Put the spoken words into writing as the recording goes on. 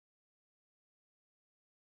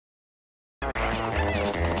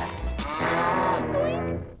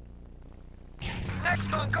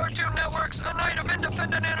First on Cartoon Network's A Night of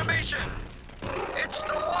Independent Animation. It's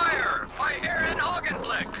The Wire by Aaron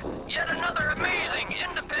Augenblick. Yet another amazing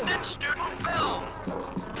independent student film.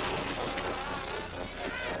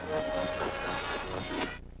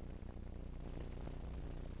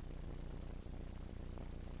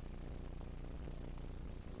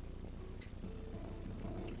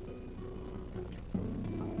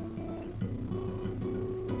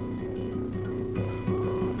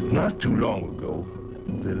 Not too long ago,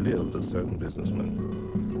 there lived a certain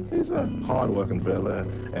businessman. He's a hard-working fella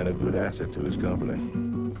and a good asset to his company.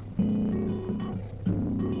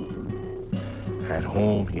 At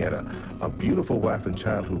home, he had a beautiful wife and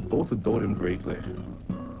child who both adored him greatly.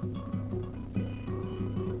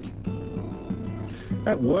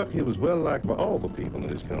 At work, he was well liked by all the people in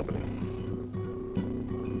his company.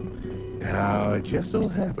 Now, it just so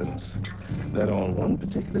happens that on one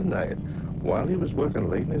particular night, while he was working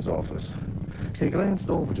late in his office, he glanced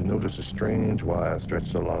over to notice a strange wire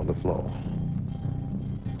stretched along the floor.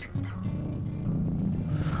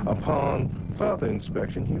 Upon further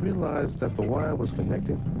inspection, he realized that the wire was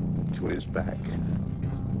connected to his back.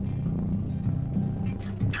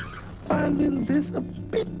 Finding this a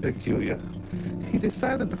bit peculiar, he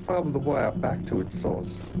decided to follow the wire back to its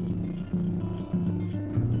source.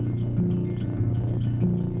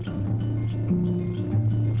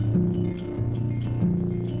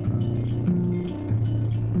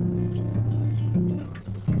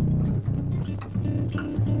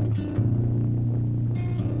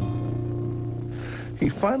 He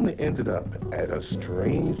finally ended up at a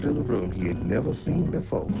strange little room he had never seen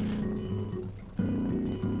before.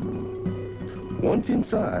 Once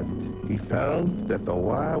inside, he found that the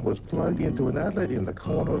wire was plugged into an outlet in the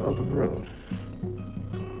corner of the room.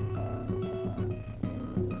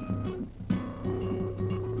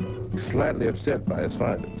 Slightly upset by his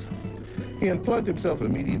findings, he unplugged himself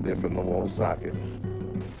immediately from the wall socket.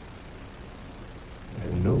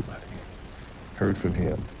 And nobody heard from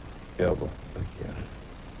him ever again.